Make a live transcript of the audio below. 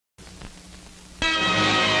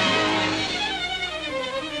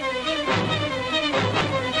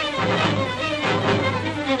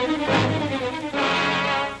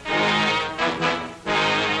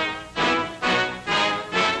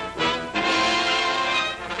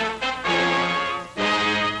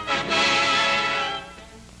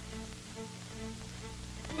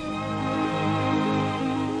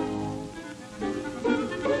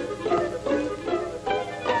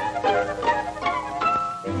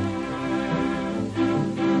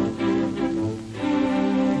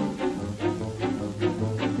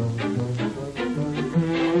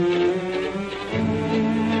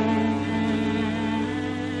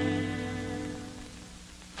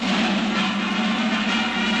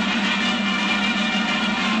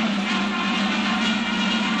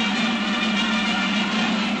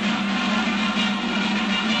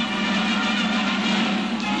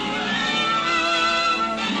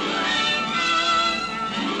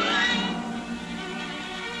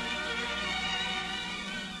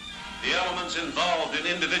elements involved in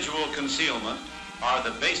individual concealment are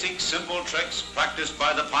the basic, simple tricks practiced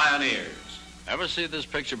by the pioneers. Ever see this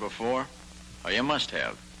picture before? Oh, you must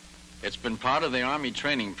have. It's been part of the Army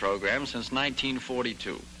training program since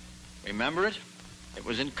 1942. Remember it? It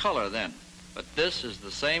was in color then, but this is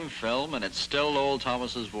the same film and it's still old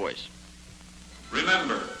Thomas's voice.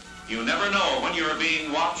 Remember, you never know when you're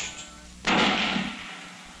being watched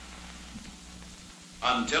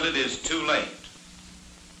until it is too late.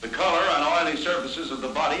 The color and oily surfaces of the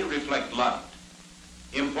body reflect light.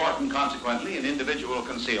 Important, consequently, in individual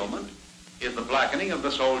concealment is the blackening of the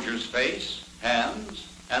soldier's face, hands,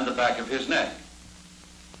 and the back of his neck.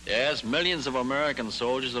 Yes, millions of American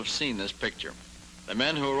soldiers have seen this picture. The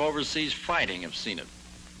men who are overseas fighting have seen it.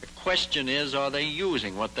 The question is, are they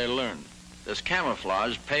using what they learned? Does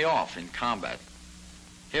camouflage pay off in combat?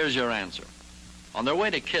 Here's your answer. On their way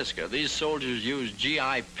to Kiska, these soldiers used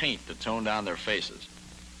GI paint to tone down their faces.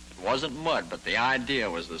 It wasn't mud, but the idea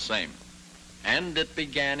was the same. And it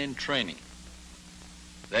began in training.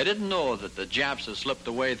 They didn't know that the Japs had slipped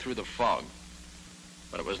away through the fog,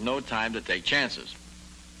 but it was no time to take chances.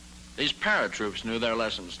 These paratroops knew their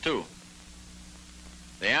lessons too.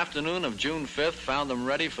 The afternoon of June 5th found them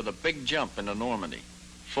ready for the big jump into Normandy,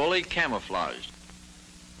 fully camouflaged.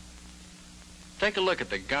 Take a look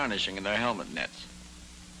at the garnishing in their helmet nets.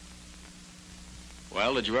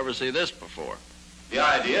 Well, did you ever see this before? The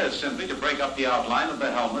idea is simply to break up the outline of the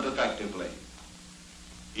helmet effectively.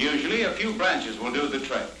 Usually a few branches will do the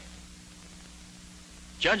trick.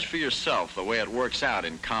 Judge for yourself the way it works out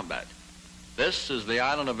in combat. This is the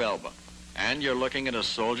island of Elba, and you're looking at a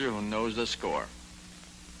soldier who knows the score.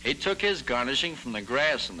 He took his garnishing from the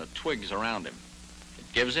grass and the twigs around him.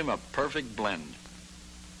 It gives him a perfect blend.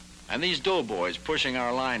 And these doughboys pushing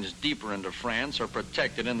our lines deeper into France are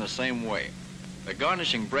protected in the same way. The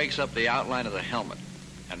garnishing breaks up the outline of the helmet,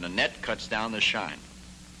 and the net cuts down the shine.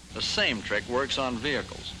 The same trick works on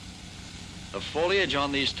vehicles. The foliage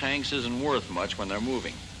on these tanks isn't worth much when they're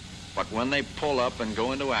moving, but when they pull up and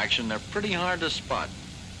go into action, they're pretty hard to spot.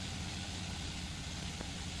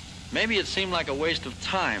 Maybe it seemed like a waste of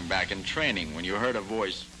time back in training when you heard a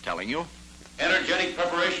voice telling you. Energetic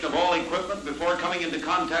preparation of all equipment before coming into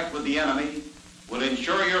contact with the enemy will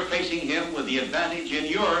ensure you're facing him with the advantage in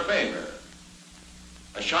your favor.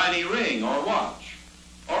 A shiny ring or watch,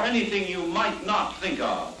 or anything you might not think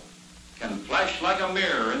of, can flash like a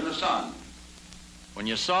mirror in the sun. When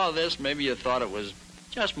you saw this, maybe you thought it was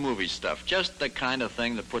just movie stuff, just the kind of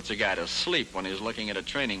thing that puts a guy to sleep when he's looking at a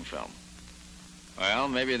training film. Well,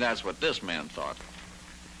 maybe that's what this man thought.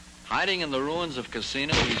 Hiding in the ruins of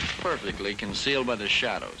Casino, he's perfectly concealed by the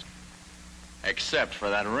shadows, except for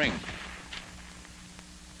that ring.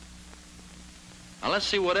 Now let's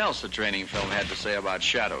see what else the training film had to say about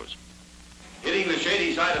shadows. Hitting the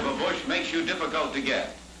shady side of a bush makes you difficult to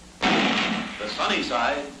get. The sunny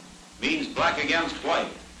side means black against white,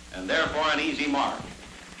 and therefore an easy mark.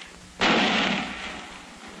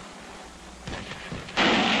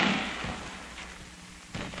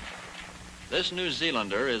 This New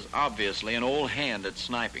Zealander is obviously an old hand at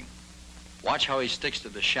sniping. Watch how he sticks to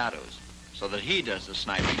the shadows, so that he does the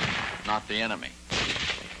sniping, not the enemy.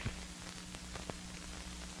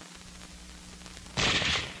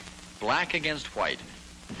 Black against white.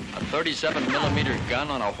 A 37mm gun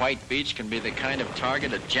on a white beach can be the kind of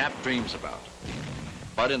target a Jap dreams about.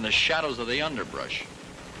 But in the shadows of the underbrush,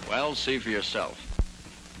 well, see for yourself.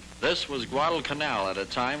 This was Guadalcanal at a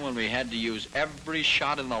time when we had to use every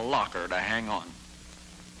shot in the locker to hang on.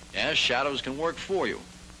 Yes, shadows can work for you,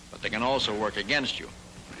 but they can also work against you.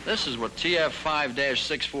 This is what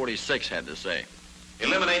TF-5-646 had to say.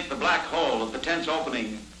 Eliminate the black hole of the tent's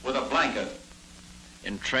opening with a blanket.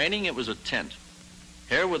 In training, it was a tent.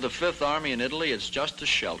 Here with the 5th Army in Italy, it's just a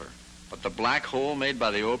shelter. But the black hole made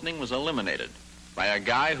by the opening was eliminated by a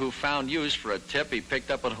guy who found use for a tip he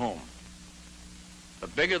picked up at home. The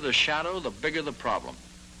bigger the shadow, the bigger the problem.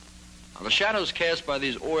 Now, the shadows cast by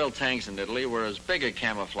these oil tanks in Italy were as big a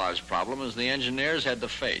camouflage problem as the engineers had to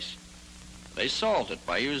face. They solved it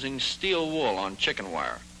by using steel wool on chicken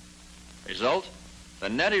wire. Result? The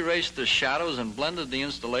net erased the shadows and blended the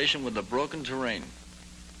installation with the broken terrain.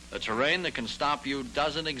 The terrain that can stop you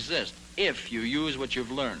doesn't exist if you use what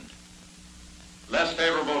you've learned. Less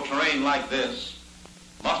favorable terrain like this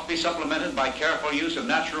must be supplemented by careful use of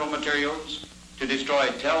natural materials to destroy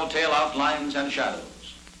telltale outlines and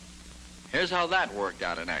shadows. Here's how that worked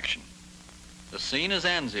out in action. The scene is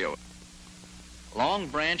Anzio. Long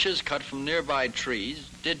branches cut from nearby trees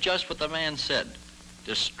did just what the man said,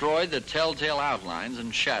 destroyed the telltale outlines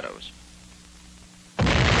and shadows.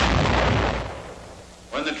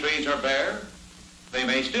 When the trees are bare, they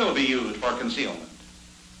may still be used for concealment.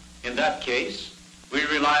 In that case, we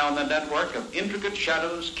rely on the network of intricate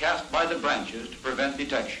shadows cast by the branches to prevent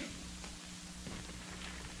detection.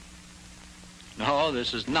 No,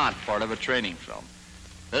 this is not part of a training film.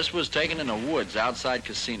 This was taken in the woods outside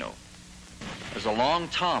Casino. There's a long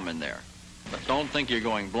tom in there, but don't think you're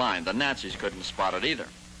going blind. The Nazis couldn't spot it either.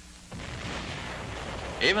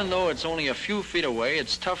 Even though it's only a few feet away,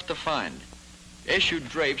 it's tough to find. Issue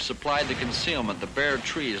drapes supplied the concealment the bare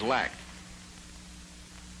trees lacked.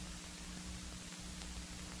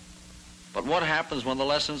 But what happens when the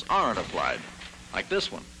lessons aren't applied, like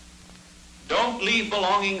this one? Don't leave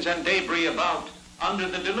belongings and debris about under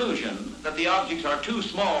the delusion that the objects are too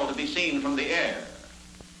small to be seen from the air.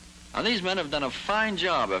 Now, these men have done a fine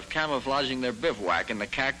job of camouflaging their bivouac in the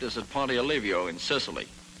cactus at Ponte Olivio in Sicily.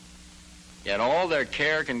 Yet all their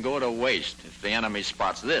care can go to waste if the enemy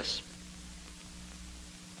spots this.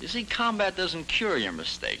 You see, combat doesn't cure your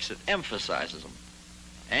mistakes, it emphasizes them.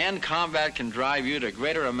 And combat can drive you to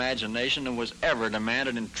greater imagination than was ever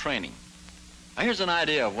demanded in training. Now, here's an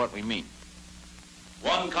idea of what we mean.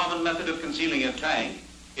 One common method of concealing a tank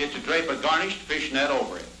is to drape a garnished fish net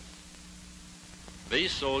over it.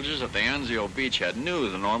 These soldiers at the Anzio beachhead knew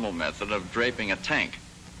the normal method of draping a tank,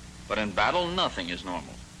 but in battle, nothing is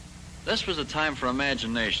normal. This was a time for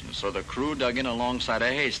imagination, so the crew dug in alongside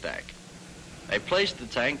a haystack. They placed the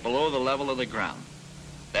tank below the level of the ground.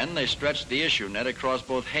 Then they stretched the issue net across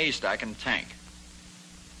both haystack and tank.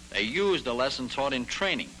 They used a lesson taught in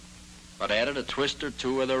training, but added a twist or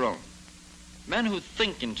two of their own. Men who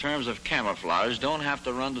think in terms of camouflage don't have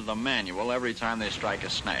to run to the manual every time they strike a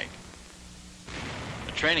snag.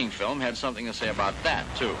 The training film had something to say about that,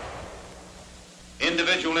 too.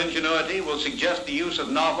 Individual ingenuity will suggest the use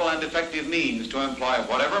of novel and effective means to employ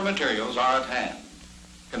whatever materials are at hand.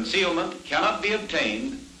 Concealment cannot be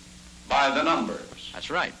obtained by the numbers.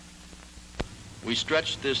 That's right. We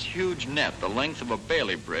stretched this huge net the length of a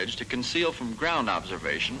Bailey bridge to conceal from ground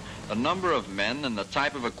observation the number of men and the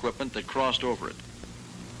type of equipment that crossed over it.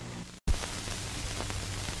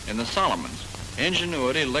 In the Solomons,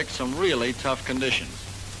 ingenuity licked some really tough conditions.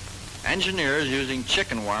 Engineers using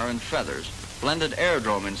chicken wire and feathers blended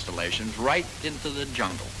aerodrome installations right into the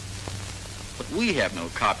jungle. But we have no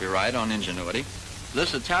copyright on ingenuity.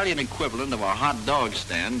 This Italian equivalent of a hot dog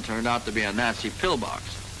stand turned out to be a Nazi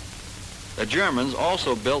pillbox. The Germans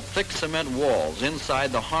also built thick cement walls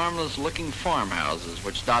inside the harmless-looking farmhouses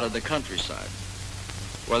which dotted the countryside.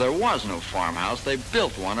 Where there was no farmhouse, they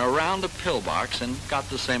built one around a pillbox and got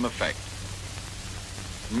the same effect.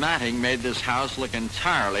 Matting made this house look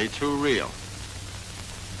entirely too real.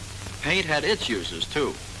 Paint had its uses,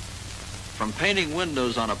 too. From painting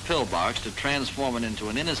windows on a pillbox to transform it into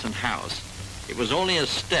an innocent house, it was only a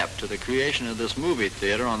step to the creation of this movie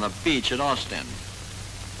theater on the beach at Ostend.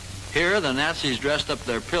 Here, the Nazis dressed up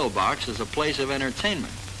their pillbox as a place of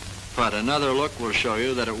entertainment. But another look will show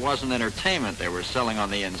you that it wasn't entertainment they were selling on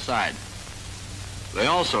the inside. They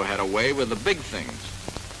also had a way with the big things.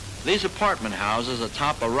 These apartment houses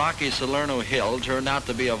atop a rocky Salerno hill turned out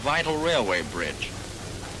to be a vital railway bridge.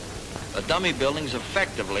 The dummy buildings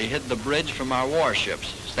effectively hid the bridge from our warships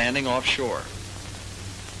standing offshore.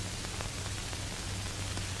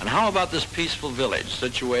 And how about this peaceful village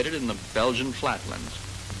situated in the Belgian flatlands?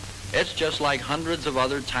 It's just like hundreds of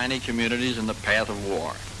other tiny communities in the path of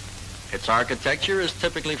war. Its architecture is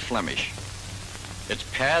typically Flemish. Its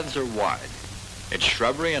paths are wide. Its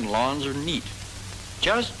shrubbery and lawns are neat.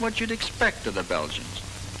 Just what you'd expect of the Belgians.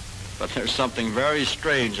 But there's something very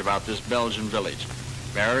strange about this Belgian village.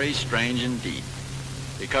 Very strange indeed.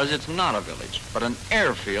 Because it's not a village, but an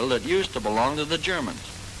airfield that used to belong to the Germans.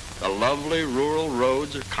 The lovely rural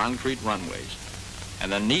roads are concrete runways.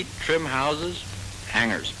 And the neat trim houses,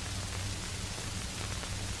 hangars.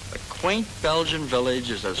 The quaint Belgian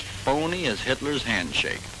village is as phony as Hitler's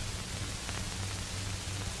handshake.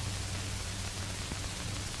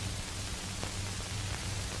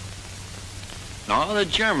 No, the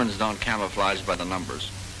Germans don't camouflage by the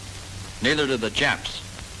numbers. Neither do the Japs.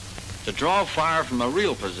 To draw fire from a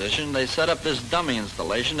real position, they set up this dummy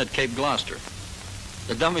installation at Cape Gloucester.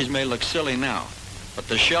 The dummies may look silly now, but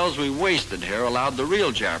the shells we wasted here allowed the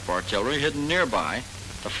real Jap artillery hidden nearby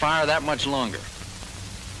to fire that much longer.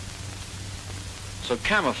 So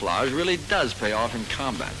camouflage really does pay off in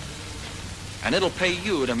combat. And it'll pay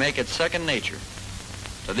you to make it second nature.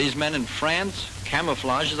 To these men in France,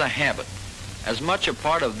 camouflage is a habit, as much a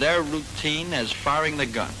part of their routine as firing the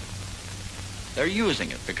gun. They're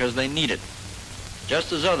using it because they need it,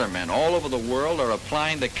 just as other men all over the world are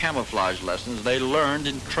applying the camouflage lessons they learned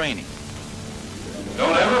in training.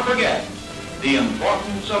 Don't ever forget the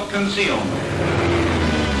importance of concealment.